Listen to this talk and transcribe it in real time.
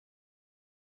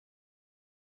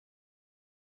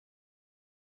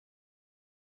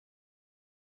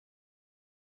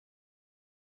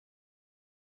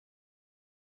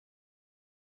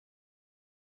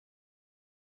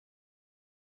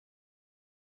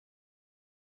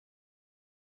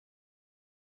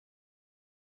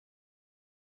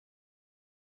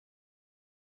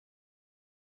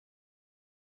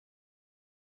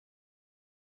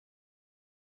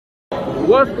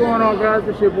What's going on, guys?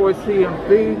 It's your boy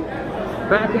CMB,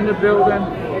 back in the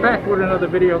building, back with another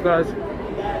video, guys.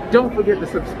 Don't forget to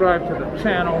subscribe to the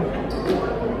channel.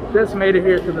 Just made it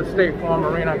here to the State Farm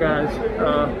Arena, guys.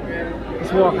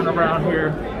 Just walking around here.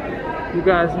 You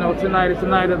guys know tonight is the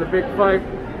night of the big fight.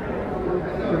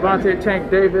 Gervonta Tank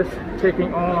Davis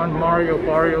taking on Mario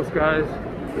Barrios, guys.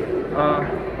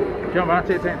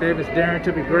 Gervonta Tank Davis daring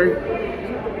to be great,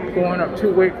 going up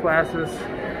 2 weight classes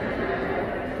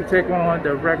to take on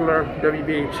the regular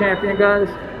WBA champion, guys.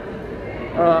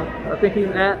 I think he's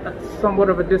at somewhat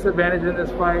of a disadvantage in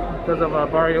this fight because of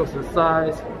Barrios'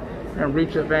 size and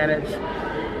reach advantage.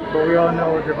 But we all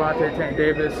know Gervonta Tank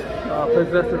Davis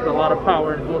possesses a lot of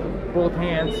power in both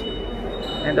hands,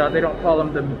 and they don't call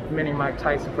him the mini Mike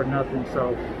Tyson for nothing.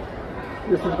 So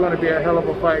this is going to be a hell of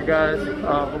a fight, guys.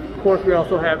 Of course, we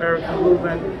also have Erickson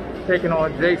Lubin taking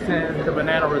on Jason the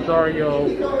Banana Rosario.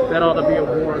 That ought to be a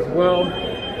war as well.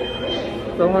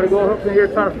 So I'm going to go up in here,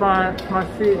 try to find my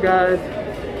seat, guys.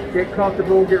 Get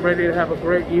comfortable, get ready to have a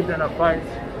great evening of fights.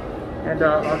 And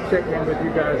I'll check in with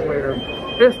you guys later.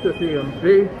 It's the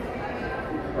CMB.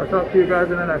 I'll talk to you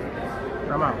guys in the next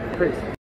one. I'm out. Peace.